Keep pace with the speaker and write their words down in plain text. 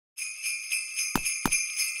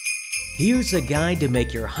Here's a guide to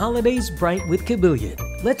make your holidays bright with Kabillion.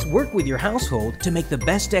 Let's work with your household to make the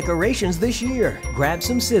best decorations this year. Grab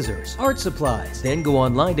some scissors, art supplies, then go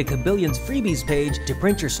online to Kabillion's freebies page to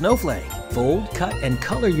print your snowflake. Fold, cut, and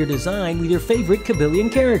color your design with your favorite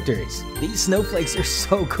Kabillion characters. These snowflakes are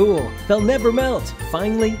so cool, they'll never melt.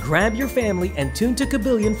 Finally, grab your family and tune to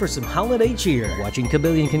Kabillion for some holiday cheer. Watching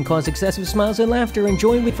Kabillion can cause excessive smiles and laughter, and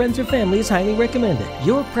join with friends or family is highly recommended.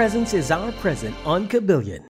 Your presence is our present on Kabillion.